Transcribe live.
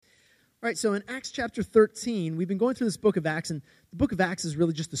All right, so in Acts chapter 13, we've been going through this book of Acts, and the book of Acts is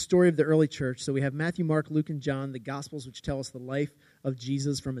really just the story of the early church. So we have Matthew, Mark, Luke, and John, the Gospels, which tell us the life of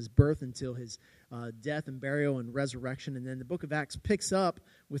Jesus from his birth until his death and burial and resurrection. And then the book of Acts picks up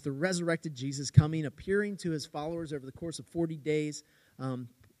with the resurrected Jesus coming, appearing to his followers over the course of 40 days,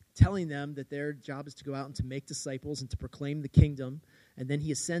 telling them that their job is to go out and to make disciples and to proclaim the kingdom. And then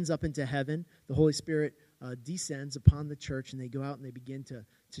he ascends up into heaven. The Holy Spirit descends upon the church, and they go out and they begin to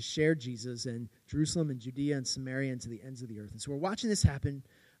share Jesus in Jerusalem and Judea and Samaria and to the ends of the earth. And so we're watching this happen.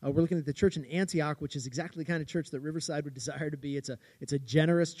 We're looking at the church in Antioch, which is exactly the kind of church that Riverside would desire to be. It's a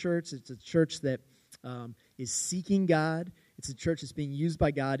generous church. It's a church that is seeking God. It's a church that's being used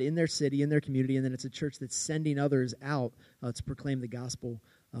by God in their city, in their community, and then it's a church that's sending others out to proclaim the gospel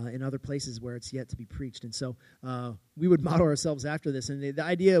in other places where it's yet to be preached. And so we would model ourselves after this. And the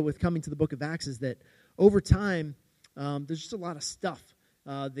idea with coming to the book of Acts is that over time, there's just a lot of stuff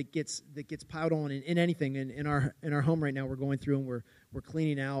that gets piled on in anything. In our home right now, we're going through and we're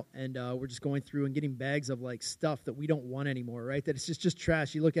cleaning out, and we're just going through and getting bags of like stuff that we don't want anymore, right? That it's just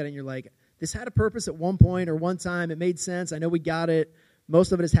trash. You look at it and you're like, this had a purpose at one point or one time. It made sense. I know we got it.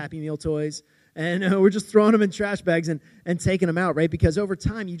 Most of it is Happy Meal toys. And we're just throwing them in trash bags and taking them out, right? Because over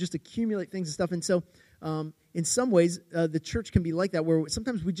time, you just accumulate things and stuff. And so in some ways, the church can be like that, where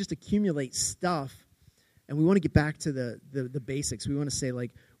sometimes we just accumulate stuff, and we want to get back to the basics. We want to say,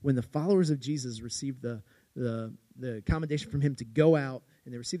 like, when the followers of Jesus received the commendation from him to go out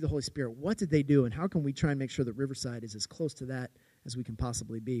and they received the Holy Spirit, what did they do? And how can we try and make sure that Riverside is as close to that as we can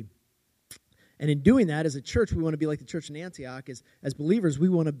possibly be? And in doing that, as a church, we want to be like the church in Antioch. As believers, we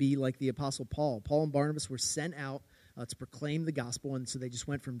want to be like the Apostle Paul. Paul and Barnabas were sent out to proclaim the gospel, and so they just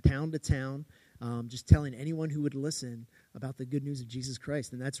went from town to town, just telling anyone who would listen about the good news of Jesus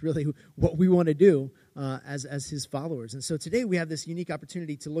Christ. And that's really what we want to do as his followers. And so today we have this unique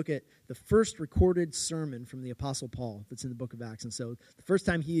opportunity to look at the first recorded sermon from the Apostle Paul that's in the book of Acts. And so the first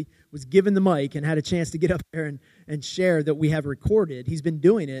time he was given the mic and had a chance to get up there and share that we have recorded, he's been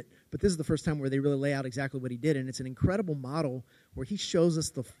doing it, but this is the first time where they really lay out exactly what he did. And it's an incredible model where he shows us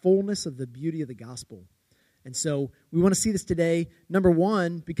the fullness of the beauty of the gospel. And so we want to see this today, number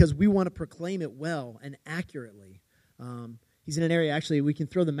one, because we want to proclaim it well and accurately. He's in an area, actually, we can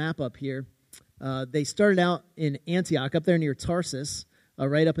throw the map up here. They started out in Antioch, up there near Tarsus,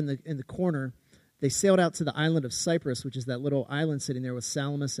 right up in the corner. They sailed out to the island of Cyprus, which is that little island sitting there with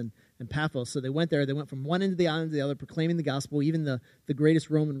Salamis and Paphos. So they went there. They went from one end of the island to the other, proclaiming the gospel. Even the greatest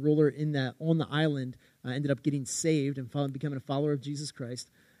Roman ruler on the island ended up getting saved and becoming a follower of Jesus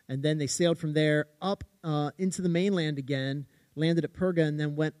Christ. And then they sailed from there up into the mainland again, landed at Perga, and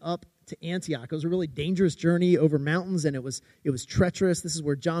then went up to Antioch. It was a really dangerous journey over mountains, and it was treacherous. This is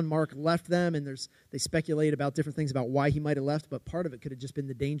where John Mark left them, and they speculate about different things about why he might have left, but part of it could have just been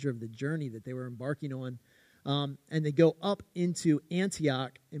the danger of the journey that they were embarking on. And they go up into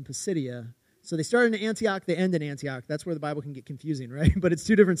Antioch in Pisidia. So they started in Antioch, they end in Antioch. That's where the Bible can get confusing, right? But it's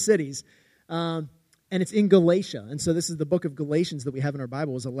two different cities. And it's in Galatia. And so this is the book of Galatians that we have in our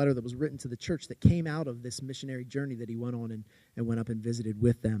Bible. It was a letter that was written to the church that came out of this missionary journey that he went on and went up and visited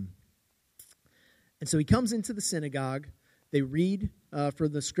with them. And so he comes into the synagogue. They read for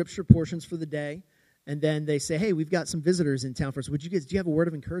the scripture portions for the day. And then they say, hey, we've got some visitors in town for us. Do you have a word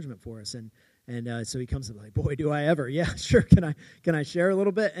of encouragement for us? And so he comes up like, boy, do I ever. Yeah, sure. Can I share a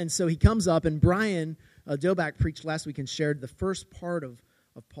little bit? And so he comes up, and Brian Dobak preached last week and shared the first part of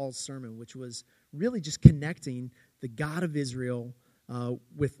Paul's sermon, which was really just connecting the God of Israel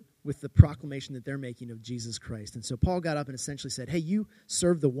with the proclamation that they're making of Jesus Christ. And so Paul got up and essentially said, hey, you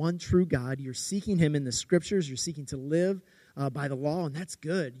serve the one true God. You're seeking him in the scriptures. You're seeking to live by the law, and that's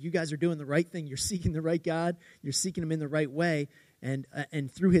good. You guys are doing the right thing. You're seeking the right God. You're seeking him in the right way. And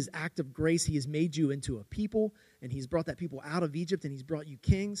through his act of grace, he has made you into a people, and he's brought that people out of Egypt, and he's brought you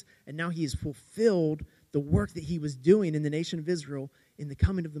kings, and now he has fulfilled the work that he was doing in the nation of Israel in the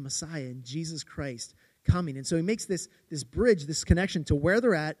coming of the Messiah, in Jesus Christ coming. And so he makes this bridge, this connection to where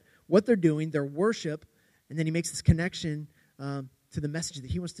they're at, what they're doing, their worship, and then he makes this connection to the message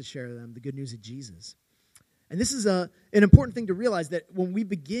that he wants to share to them, the good news of Jesus. And this is an important thing to realize, that when we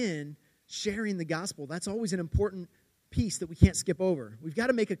begin sharing the gospel, that's always an important piece that we can't skip over. We've got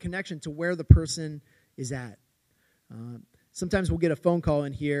to make a connection to where the person is at. Sometimes we'll get a phone call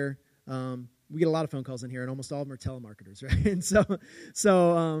in here. We get a lot of phone calls in here, and almost all of them are telemarketers, right? And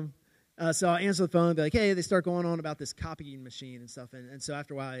so I'll answer the phone and be like, hey, they start going on about this copying machine and stuff. And so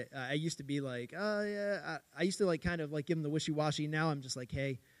after a while, I used to be like, oh, yeah. I used to like kind of like give them the wishy-washy. Now I'm just like,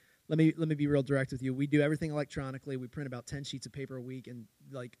 hey, let me be real direct with you. We do everything electronically. We print about 10 sheets of paper a week, and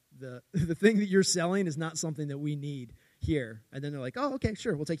like the thing that you're selling is not something that we need. here. And then they're like, oh, okay,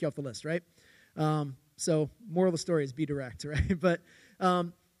 sure, we'll take you off the list, right? So moral of the story is be direct, right? But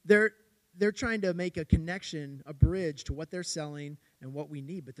they're trying to make a connection, a bridge to what they're selling and what we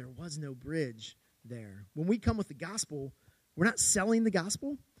need, but there was no bridge there. When we come with the gospel, we're not selling the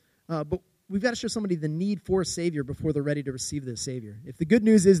gospel, but we've got to show somebody the need for a Savior before they're ready to receive the Savior. If the good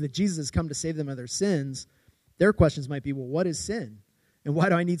news is that Jesus has come to save them of their sins, their questions might be, well, what is sin? And why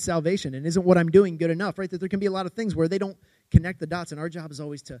do I need salvation? And isn't what I'm doing good enough, right? That there can be a lot of things where they don't connect the dots, and our job is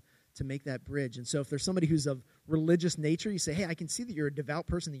always to make that bridge. And so if there's somebody who's of religious nature, you say, hey, I can see that you're a devout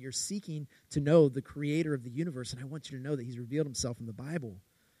person, that you're seeking to know the creator of the universe, and I want you to know that he's revealed himself in the Bible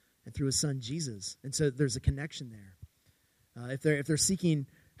and through his son Jesus. And so there's a connection there. If they're seeking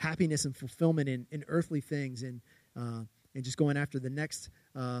happiness and fulfillment in earthly things and just going after the next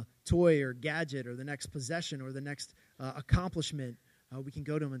toy or gadget or the next possession or the next accomplishment, we can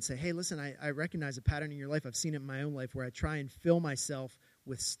go to them and say, hey, listen, I recognize a pattern in your life. I've seen it in my own life where I try and fill myself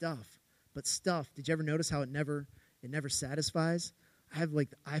with stuff. But stuff, did you ever notice how it never satisfies? I have like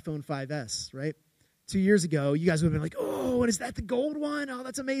the iPhone 5S, right? 2 years ago, you guys would have been like, oh, and is that the gold one? Oh,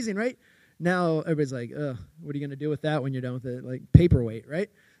 that's amazing, right? Now everybody's like, what are you going to do with that when you're done with it? Like paperweight, right?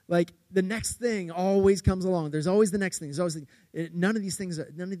 Like the next thing always comes along. There's always the next thing. There's always none of these things,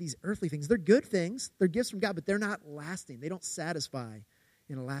 none of these earthly things. They're good things. They're gifts from God, but they're not lasting. They don't satisfy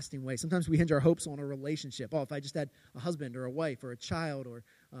in a lasting way. Sometimes we hinge our hopes on a relationship. Oh, if I just had a husband or a wife or a child or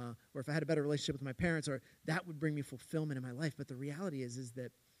if I had a better relationship with my parents, or that would bring me fulfillment in my life. But the reality is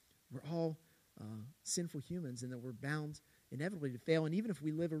that we're all sinful humans and that we're bound inevitably to fail. And even if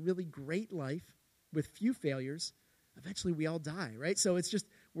we live a really great life with few failures, eventually we all die, right? So it's just,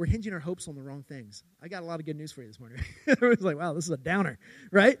 we're hinging our hopes on the wrong things. I got a lot of good news for you this morning. Everyone's like, wow, this is a downer,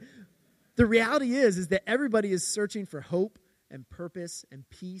 right? The reality is that everybody is searching for hope and purpose and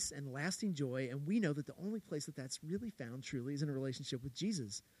peace and lasting joy, and we know that the only place that that's really found truly is in a relationship with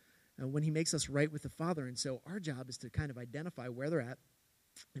Jesus, when he makes us right with the Father. And so our job is to kind of identify where they're at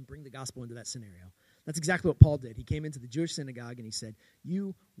and bring the gospel into that scenario. That's exactly what Paul did. He came into the Jewish synagogue and he said,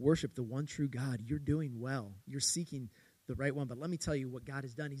 you worship the one true God. You're doing well. You're seeking the right one. But let me tell you what God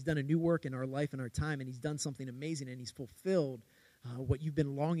has done. He's done a new work in our life and our time, and he's done something amazing, and he's fulfilled what you've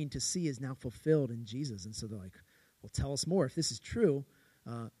been longing to see is now fulfilled in Jesus. And so they're like, well, tell us more. If this is true,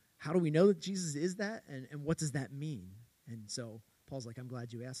 how do we know that Jesus is that, and what does that mean? And so Paul's like, I'm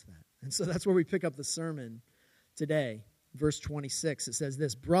glad you asked that. And so that's where we pick up the sermon today. Verse 26, it says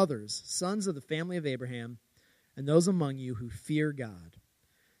this, brothers, sons of the family of Abraham, and those among you who fear God,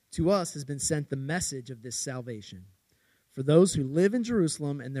 to us has been sent the message of this salvation. For those who live in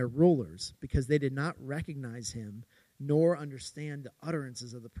Jerusalem and their rulers, because they did not recognize him, nor understand the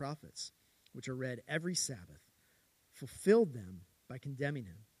utterances of the prophets, which are read every Sabbath, fulfilled them by condemning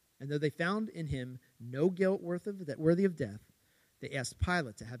him. And though they found in him no guilt worthy of death, they asked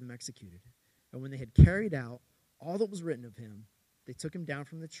Pilate to have him executed. And when they had carried out all that was written of him, they took him down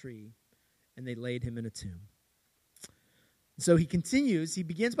from the tree, and they laid him in a tomb. So he continues. He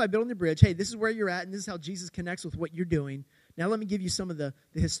begins by building the bridge. Hey, this is where you're at, and this is how Jesus connects with what you're doing. Now let me give you some of the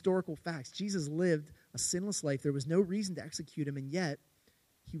historical facts. Jesus lived a sinless life. There was no reason to execute him, and yet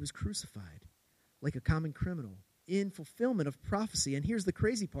he was crucified like a common criminal in fulfillment of prophecy. And here's the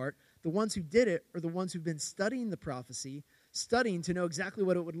crazy part. The ones who did it are the ones who've been studying the prophecy, studying to know exactly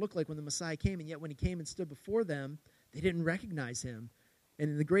what it would look like when the Messiah came, and yet when he came and stood before them, they didn't recognize him. And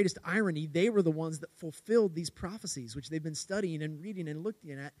in the greatest irony, they were the ones that fulfilled these prophecies, which they've been studying and reading and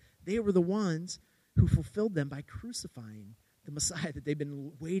looking at. They were the ones who fulfilled them by crucifying the Messiah that they've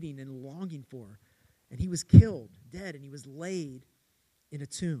been waiting and longing for. And he was killed, dead, and he was laid in a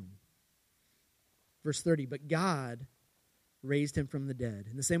tomb. Verse 30, but God raised him from the dead.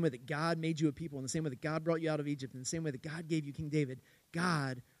 In the same way that God made you a people, in the same way that God brought you out of Egypt, in the same way that God gave you King David,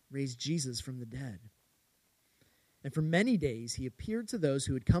 God raised Jesus from the dead. And for many days he appeared to those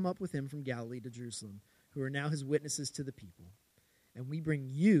who had come up with him from Galilee to Jerusalem, who are now his witnesses to the people. And we bring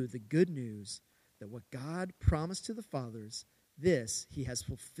you the good news that what God promised to the fathers, this he has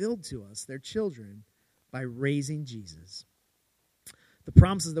fulfilled to us, their children, by raising Jesus. The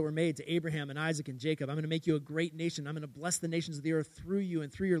promises that were made to Abraham and Isaac and Jacob, I'm going to make you a great nation. I'm going to bless the nations of the earth through you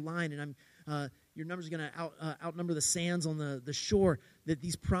and through your line, and your numbers are going to outnumber the sands on the shore, that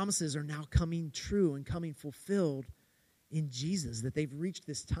these promises are now coming true and coming fulfilled in Jesus, that they've reached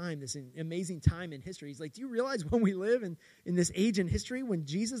this time, this amazing time in history. He's like, do you realize when we live in this age in history when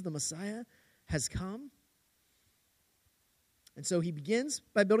Jesus, the Messiah, has come? And so he begins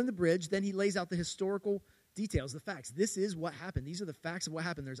by building the bridge. Then he lays out the historical details, the facts. This is what happened. These are the facts of what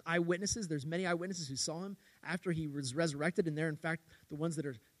happened. There's eyewitnesses. There's many eyewitnesses who saw him after he was resurrected, and they're, in fact, the ones that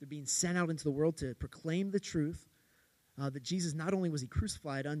are being sent out into the world to proclaim the truth. that Jesus, not only was he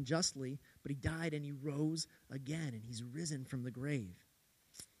crucified unjustly, but he died and he rose again, and he's risen from the grave.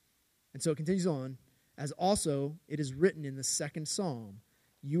 And so it continues on, as also it is written in the second psalm,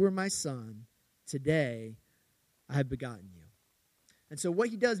 you are my son, today I have begotten you. And so what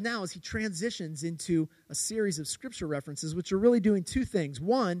he does now is he transitions into a series of scripture references, which are really doing two things.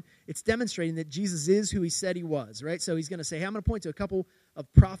 One, it's demonstrating that Jesus is who he said he was, right? So he's going to say, hey, I'm going to point to a couple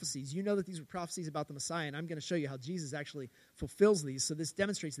of prophecies. You know that these were prophecies about the Messiah, and I'm going to show you how Jesus actually fulfills these. So this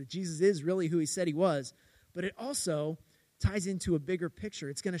demonstrates that Jesus is really who he said he was. But it also ties into a bigger picture.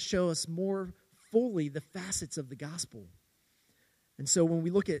 It's going to show us more fully the facets of the gospel. And so when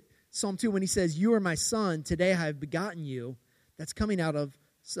we look at Psalm 2, when he says, you are my son, today I have begotten you, that's coming out of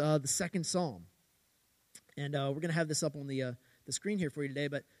the second psalm. And we're going to have this up on the screen here for you today.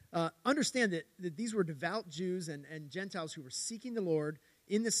 But understand that these were devout Jews and Gentiles who were seeking the Lord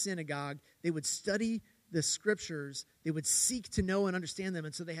in the synagogue. They would study the scriptures. They would seek to know and understand them.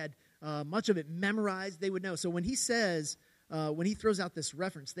 And so they had much of it memorized. They would know. So when he says, when he throws out this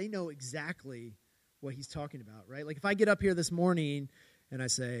reference, they know exactly what he's talking about, right? Like if I get up here this morning and I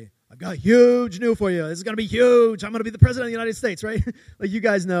say, I've got huge news for you. This is going to be huge. I'm going to be the president of the United States, right? Like you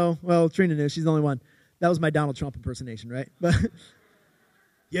guys know. Well, Trina knew. She's the only one. That was my Donald Trump impersonation, right? But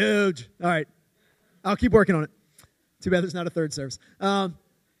huge. All right. I'll keep working on it. Too bad there's not a third service.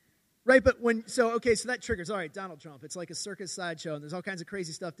 Right, but so that triggers, all right, Donald Trump. It's like a circus sideshow, and there's all kinds of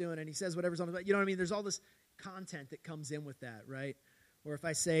crazy stuff doing, and he says whatever's on the, you know what I mean? There's all this content that comes in with that, right? Or if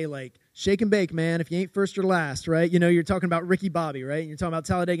I say, like, shake and bake, man, if you ain't first or last, right? You know, you're talking about Ricky Bobby, right? And you're talking about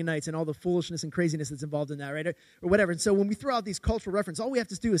Talladega Nights and all the foolishness and craziness that's involved in that, right? Or whatever. And so when we throw out these cultural references, all we have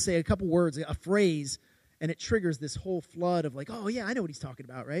to do is say a couple words, a phrase, and it triggers this whole flood of like, oh, yeah, I know what he's talking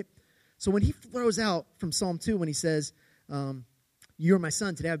about, right? So when he throws out from Psalm 2, when he says, you are my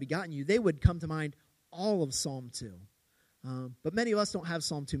son, today I've begotten you, they would come to mind all of Psalm 2. But many of us don't have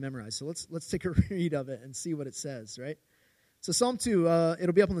Psalm 2 memorized, so let's take a read of it and see what it says, right? So Psalm 2,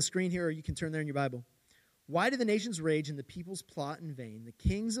 it'll be up on the screen here, or you can turn there in your Bible. Why do the nations rage and the peoples plot in vain? The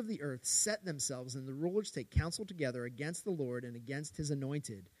kings of the earth set themselves, and the rulers take counsel together against the Lord and against his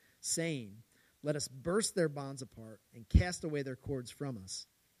anointed, saying, let us burst their bonds apart and cast away their cords from us.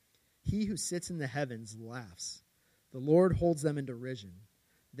 He who sits in the heavens laughs. The Lord holds them in derision.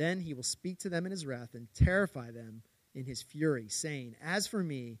 Then he will speak to them in his wrath and terrify them in his fury, saying, as for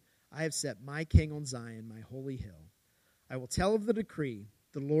me, I have set my king on Zion, my holy hill. I will tell of the decree.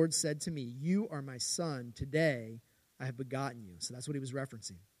 The Lord said to me, you are my son. Today I have begotten you. So that's what he was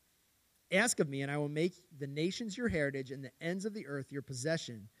referencing. Ask of me, and I will make the nations your heritage and the ends of the earth your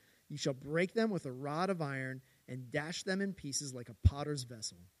possession. You shall break them with a rod of iron and dash them in pieces like a potter's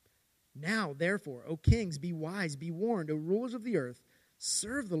vessel. Now, therefore, O kings, be wise, be warned, O rulers of the earth,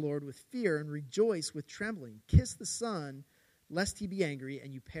 serve the Lord with fear and rejoice with trembling. Kiss the Son, lest he be angry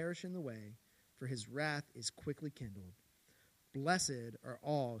and you perish in the way, for his wrath is quickly kindled. Blessed are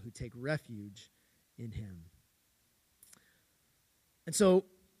all who take refuge in him. And so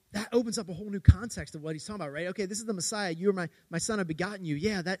that opens up a whole new context of what he's talking about, right? Okay, this is the Messiah. You are my son, I've begotten you.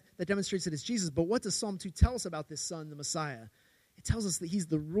 Yeah, that demonstrates that it's Jesus. But what does Psalm 2 tell us about this son, the Messiah? It tells us that he's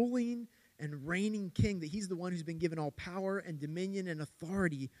the ruling and reigning king, that he's the one who's been given all power and dominion and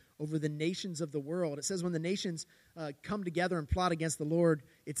authority over the nations of the world. It says when the nations come together and plot against the Lord,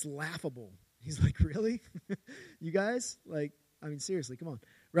 it's laughable. He's like, really? You guys? Like, I mean, seriously, come on,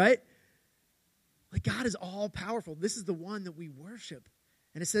 right? Like, God is all powerful. This is the one that we worship.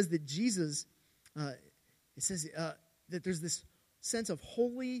 And it says that Jesus, that there's this sense of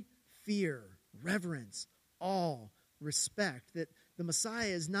holy fear, reverence, awe, respect, that the Messiah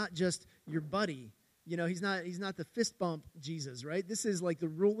is not just your buddy. You know, he's not the fist bump Jesus, right? This is like the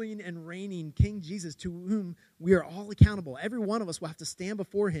ruling and reigning King Jesus to whom we are all accountable. Every one of us will have to stand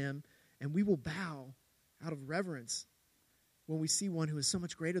before him, and we will bow out of reverence when we see one who is so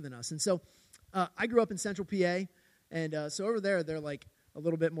much greater than us. And so I grew up in Central PA, and so over there, they're like a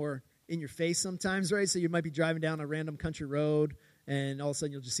little bit more in your face sometimes, right? So you might be driving down a random country road, and all of a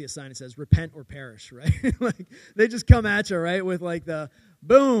sudden you'll just see a sign that says, repent or perish, right? Like they just come at you, right, with like the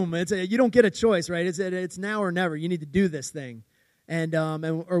boom. You don't get a choice, right? It's now or never. You need to do this thing.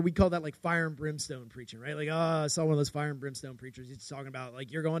 Or we call that like fire and brimstone preaching, right? Like, I saw one of those fire and brimstone preachers. He's talking about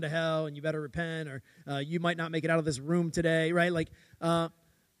like you're going to hell and you better repent, or you might not make it out of this room today, right? Like,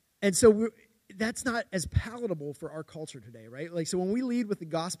 and so that's not as palatable for our culture today, right? Like, so when we lead with the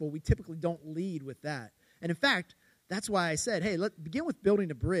gospel, we typically don't lead with that. And in fact, that's why I said, hey, let's begin with building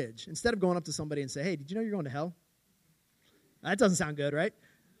a bridge instead of going up to somebody and say, hey, did you know you're going to hell? That doesn't sound good, right?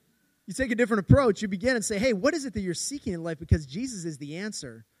 You take a different approach. You begin and say, hey, what is it that you're seeking in life? Because Jesus is the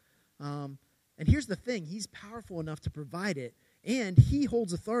answer. And And here's the thing, he's powerful enough to provide it, and he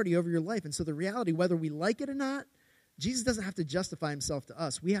holds authority over your life. And so the reality, whether we like it or not, Jesus doesn't have to justify himself to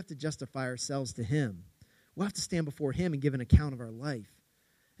us. We have to justify ourselves to him. We'll have to stand before him and give an account of our life.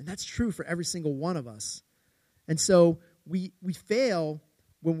 And that's true for every single one of us. And so we fail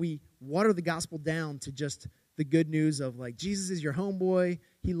when we water the gospel down to just the good news of like, Jesus is your homeboy,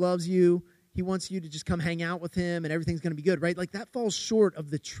 he loves you, he wants you to just come hang out with him and everything's going to be good, right? Like that falls short of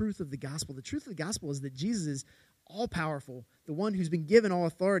the truth of the gospel. The truth of the gospel is that Jesus is all-powerful, the one who's been given all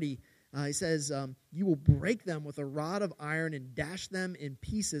authority. He says, you will break them with a rod of iron and dash them in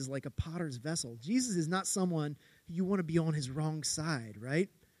pieces like a potter's vessel. Jesus is not someone who you want to be on his wrong side, right?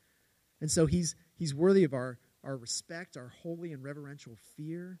 And so he's worthy of our respect, our holy and reverential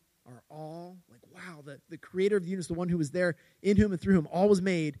fear, our awe. Like, wow, the creator of the universe, the one who was there, in whom and through whom all was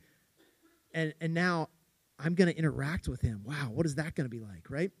made, and now I'm going to interact with him. Wow, what is that going to be like,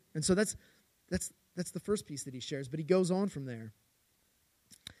 right? And so that's the first piece that he shares, but he goes on from there.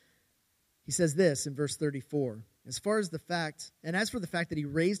 He says this in verse 34, as for the fact that he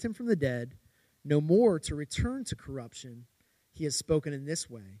raised him from the dead, no more to return to corruption, he has spoken in this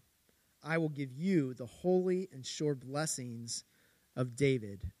way, I will give you the holy and sure blessings of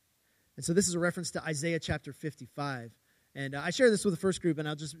David. And so this is a reference to Isaiah chapter 55. And I share this with the first group, and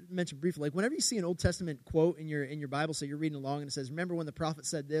I'll just mention briefly, like whenever you see an Old Testament quote in your Bible, so you're reading along, and it says, remember when the prophet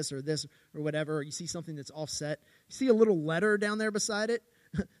said this or whatever, or you see something that's offset, you see a little letter down there beside it,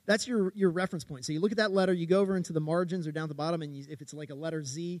 that's your reference point. So you look at that letter, you go over into the margins or down at the bottom, and if it's like a letter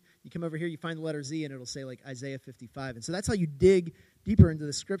Z, you come over here, you find the letter Z, and it'll say like Isaiah 55. And so that's how you dig deeper into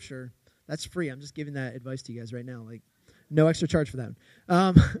the scripture. That's free. I'm just giving that advice to you guys right now. Like, no extra charge for that.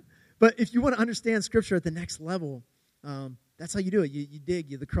 But if you want to understand scripture at the next level, that's how you do it. You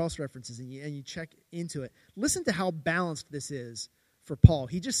dig, the cross references, and you check into it. Listen to how balanced this is for Paul.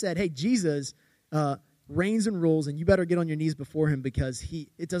 He just said, hey, Jesus reigns and rules, and you better get on your knees before him because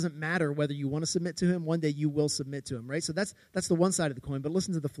it doesn't matter whether you want to submit to him. One day you will submit to him, right? So that's the one side of the coin. But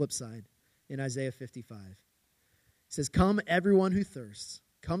listen to the flip side in Isaiah 55. It says, come, everyone who thirsts,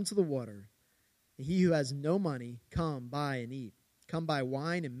 come to the water. And he who has no money, come, buy and eat. Come buy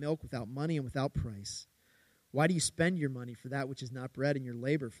wine and milk without money and without price. Why do you spend your money for that which is not bread and your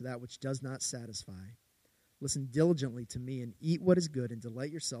labor for that which does not satisfy? Listen diligently to me and eat what is good and delight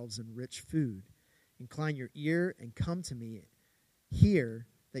yourselves in rich food. Incline your ear and come to me. Hear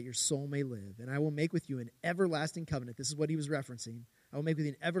that your soul may live. And I will make with you an everlasting covenant. This is what he was referencing. I will make with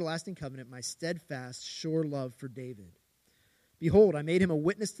you an everlasting covenant, my steadfast, sure love for David. Behold, I made him a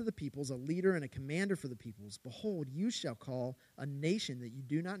witness to the peoples, a leader and a commander for the peoples. Behold, you shall call a nation that you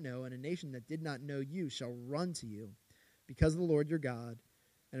do not know, and a nation that did not know you shall run to you, because of the Lord your God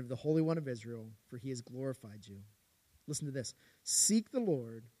and of the Holy One of Israel, for he has glorified you. Listen to this. Seek the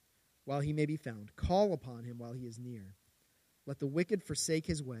Lord while he may be found. Call upon him while he is near. Let the wicked forsake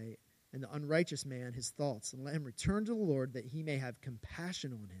his way, and the unrighteous man his thoughts, and let him return to the Lord, that he may have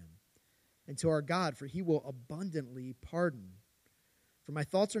compassion on him, and to our God, for he will abundantly pardon. For my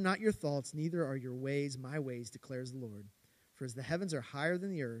thoughts are not your thoughts, neither are your ways my ways, declares the Lord. For as the heavens are higher than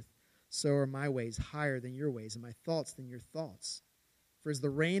the earth, so are my ways higher than your ways, and my thoughts than your thoughts. For as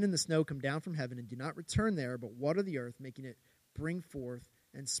the rain and the snow come down from heaven and do not return there, but water the earth, making it bring forth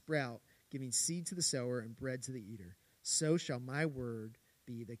and sprout, giving seed to the sower and bread to the eater, so shall my word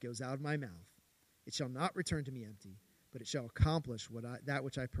be that goes out of my mouth. It shall not return to me empty, but it shall accomplish that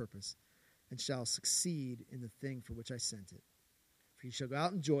which I purpose, and shall succeed in the thing for which I sent it. For you shall go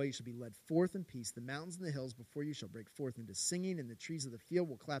out in joy, you shall be led forth in peace. The mountains and the hills before you shall break forth into singing, and the trees of the field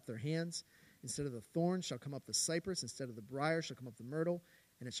will clap their hands. Instead of the thorn shall come up the cypress, instead of the briar shall come up the myrtle,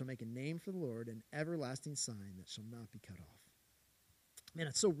 and it shall make a name for the Lord, an everlasting sign that shall not be cut off. Man,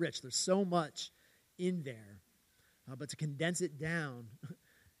 it's so rich. There's so much in there. But to condense it down,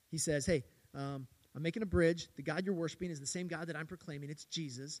 he says, hey, I'm making a bridge. The God you're worshiping is the same God that I'm proclaiming. It's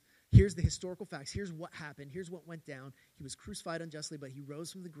Jesus. Here's the historical facts. Here's what happened. Here's what went down. He was crucified unjustly, but he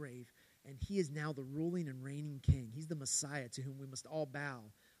rose from the grave, and he is now the ruling and reigning king. He's the Messiah to whom we must all bow,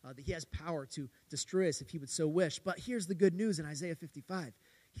 that he has power to destroy us if he would so wish. But here's the good news in Isaiah 55.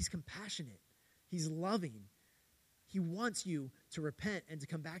 He's compassionate. He's loving. He wants you to repent and to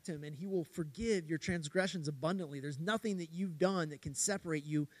come back to him, and he will forgive your transgressions abundantly. There's nothing that you've done that can separate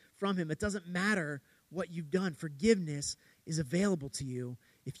you from him. It doesn't matter what you've done. Forgiveness is available to you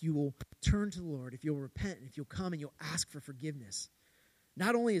if you will turn to the Lord, if you'll repent, and if you'll come and you'll ask for forgiveness.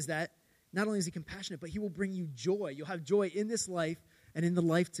 Not only is he compassionate, but he will bring you joy. You'll have joy in this life and in the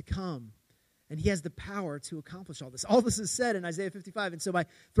life to come. And he has the power to accomplish all this. All this is said in Isaiah 55. And so by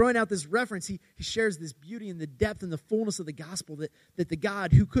throwing out this reference, he shares this beauty and the depth and the fullness of the gospel that the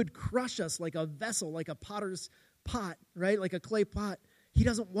God who could crush us like a vessel, like a potter's pot, right? Like a clay pot, he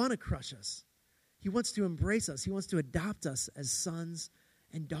doesn't want to crush us. He wants to embrace us. He wants to adopt us as sons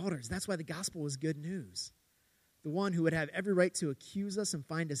and daughters. That's why the gospel is good news. The one who would have every right to accuse us and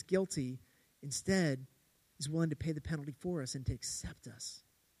find us guilty, instead, is willing to pay the penalty for us and to accept us.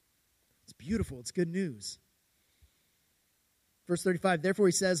 It's beautiful. It's good news. Verse 35, therefore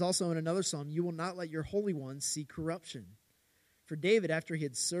he says also in another psalm, you will not let your Holy One see corruption. For David, after he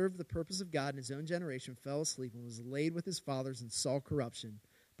had served the purpose of God in his own generation, fell asleep and was laid with his fathers and saw corruption.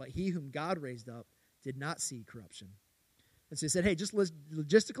 But he whom God raised up did not see corruption. And so he said, hey, just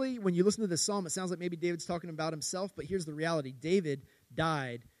logistically, when you listen to this psalm, it sounds like maybe David's talking about himself, but here's the reality. David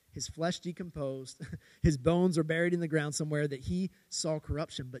died, his flesh decomposed, his bones are buried in the ground somewhere, that he saw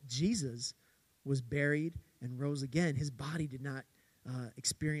corruption. But Jesus was buried and rose again. His body did not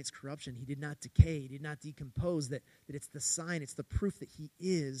experience corruption. He did not decay. He did not decompose. That it's the sign, it's the proof that he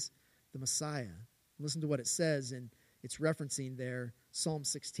is the Messiah. Listen to what it says, and it's referencing there Psalm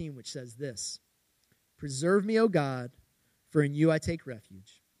 16, which says this, preserve me, O God, for in you I take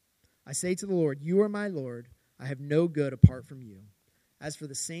refuge. I say to the Lord, you are my Lord. I have no good apart from you. As for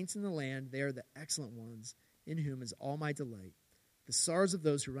the saints in the land, they are the excellent ones, in whom is all my delight. The sorrows of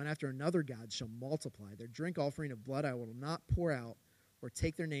those who run after another god shall multiply. Their drink offering of blood I will not pour out, or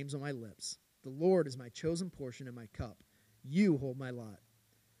take their names on my lips. The Lord is my chosen portion and my cup. You hold my lot.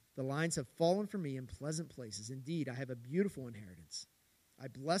 The lines have fallen for me in pleasant places. Indeed, I have a beautiful inheritance. I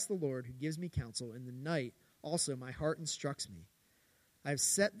bless the Lord who gives me counsel. In the night also my heart instructs me. I have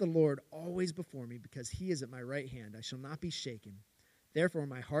set the Lord always before me, because he is at my right hand. I shall not be shaken. Therefore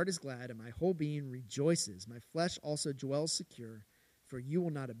my heart is glad, and my whole being rejoices. My flesh also dwells secure, for you will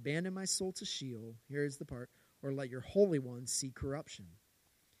not abandon my soul to Sheol. Here is the part, or let your Holy One see corruption.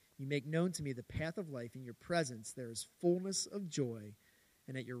 You make known to me the path of life. In your presence there is fullness of joy,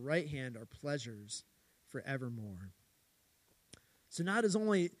 and at your right hand are pleasures forevermore. So not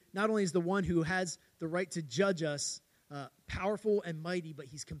only is the one who has the right to judge us powerful and mighty, but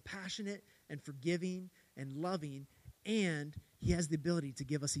he's compassionate and forgiving and loving, and he has the ability to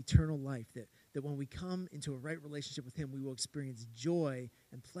give us eternal life, that when we come into a right relationship with him, we will experience joy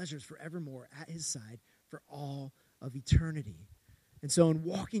and pleasures forevermore at his side for all of eternity. And so in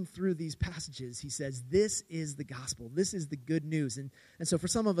walking through these passages, he says, this is the gospel. This is the good news. And so for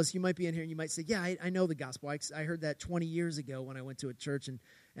some of us, you might be in here and you might say, yeah, I know the gospel. I heard that 20 years ago when I went to a church and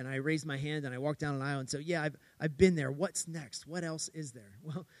I raised my hand and I walked down an aisle and said, yeah, I've been there. What's next? What else is there?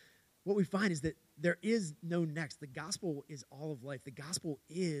 Well, what we find is that there is no next. The gospel is all of life. The gospel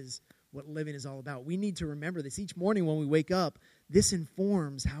is what living is all about. We need to remember this each morning when we wake up. This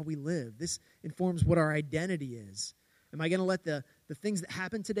informs how we live. This informs what our identity is. Am I going to let the things that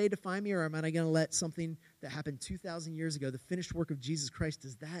happen today define me, or am I going to let something that happened 2,000 years ago, the finished work of Jesus Christ,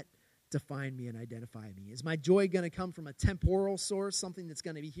 does that define me and identify me? Is my joy going to come from a temporal source, something that's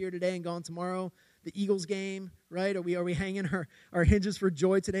going to be here today and gone tomorrow? The Eagles game, right? Are we hanging our hinges for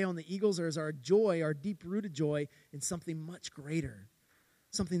joy today on the Eagles, or is our joy, our deep-rooted joy, in something much greater,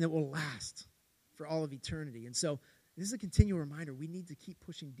 something that will last for all of eternity? And so this is a continual reminder. We need to keep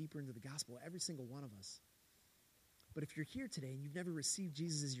pushing deeper into the gospel, every single one of us. But if you're here today and you've never received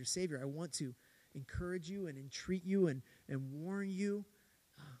Jesus as your Savior, I want to encourage you and entreat you and warn you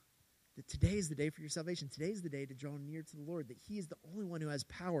that today is the day for your salvation. Today is the day to draw near to the Lord, that he is the only one who has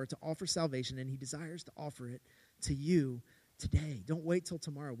power to offer salvation, and he desires to offer it to you today. Don't wait till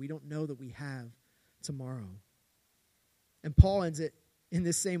tomorrow. We don't know that we have tomorrow. And Paul ends it in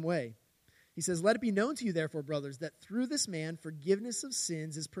this same way. He says, let it be known to you, therefore, brothers, that through this man forgiveness of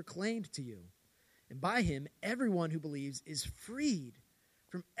sins is proclaimed to you. And by him, everyone who believes is freed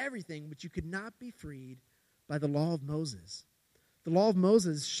from everything which you could not be freed by the law of Moses. The law of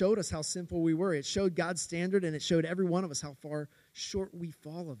Moses showed us how sinful we were. It showed God's standard, and it showed every one of us how far short we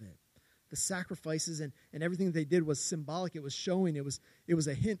fall of it. The sacrifices and everything they did was symbolic. It was showing, it was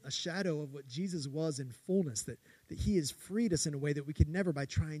a hint, a shadow of what Jesus was in fullness, that he has freed us in a way that we could never by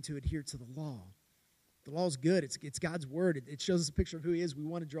trying to adhere to the law. The law is good. It's God's word. It shows us a picture of who he is. We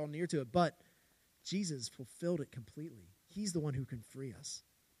want to draw near to it, but Jesus fulfilled it completely. He's the one who can free us.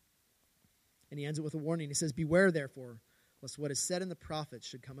 And he ends it with a warning. He says, beware, therefore, lest what is said in the prophets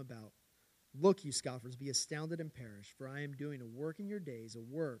should come about. Look, you scoffers, be astounded and perish, for I am doing a work in your days, a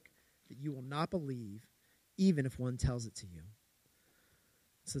work that you will not believe, even if one tells it to you.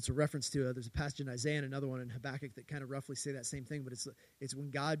 So it's a reference to, there's a passage in Isaiah and another one in Habakkuk that kind of roughly say that same thing, but it's when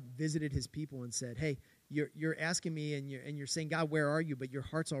God visited his people and said, hey, you're asking me and you're saying, God, where are you? But your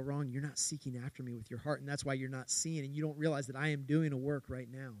heart's all wrong. You're not seeking after me with your heart, and that's why you're not seeing, and you don't realize that I am doing a work right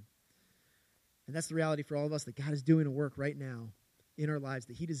now. And that's the reality for all of us, that God is doing a work right now in our lives,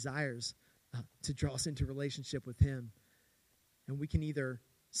 that he desires to draw us into relationship with him. And we can either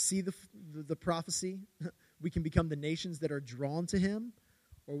see the prophecy, we can become the nations that are drawn to him,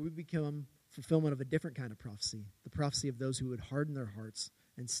 or we become fulfillment of a different kind of prophecy, the prophecy of those who would harden their hearts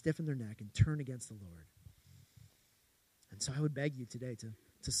and stiffen their neck and turn against the Lord. And so I would beg you today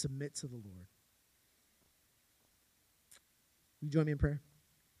to submit to the Lord. Will you join me in prayer?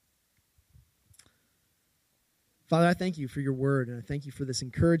 Father, I thank you for your word, and I thank you for this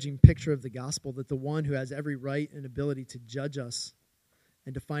encouraging picture of the gospel, that the one who has every right and ability to judge us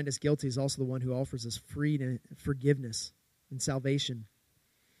and to find us guilty is also the one who offers us freedom, forgiveness, and salvation.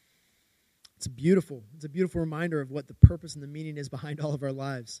 It's a beautiful reminder of what the purpose and the meaning is behind all of our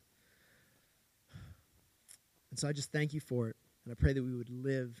lives. And so I just thank you for it, and I pray that we would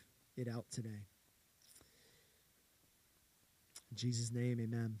live it out today. In Jesus' name,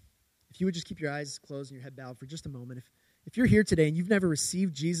 amen. If you would just keep your eyes closed and your head bowed for just a moment. If you're here today and you've never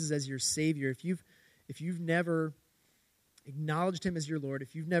received Jesus as your Savior, if you've never acknowledged him as your Lord,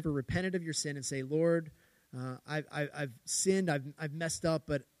 if you've never repented of your sin and say, Lord, I've sinned, I've messed up,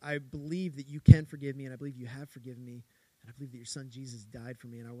 but I believe that you can forgive me, and I believe you have forgiven me, and I believe that your son Jesus died for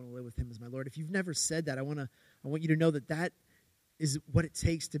me, and I want to live with him as my Lord. If you've never said that, I want you to know that is what it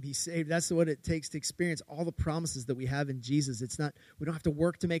takes to be saved. That's what it takes to experience all the promises that we have in Jesus. We don't have to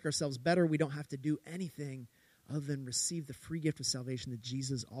work to make ourselves better. We don't have to do anything other than receive the free gift of salvation that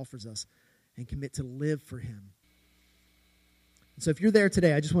Jesus offers us and commit to live for him. And so if you're there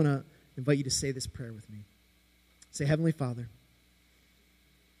today, I just want to invite you to say this prayer with me. Say, Heavenly Father,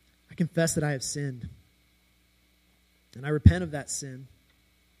 I confess that I have sinned, and I repent of that sin.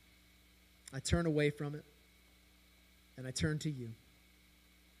 I turn away from it, and I turn to you.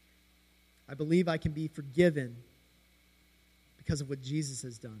 I believe I can be forgiven because of what Jesus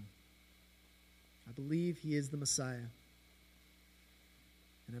has done. I believe he is the Messiah,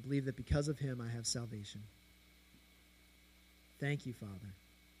 and I believe that because of him I have salvation. Thank you, Father.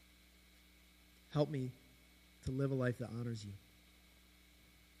 Help me to live a life that honors you.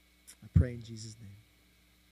 I pray in Jesus' name.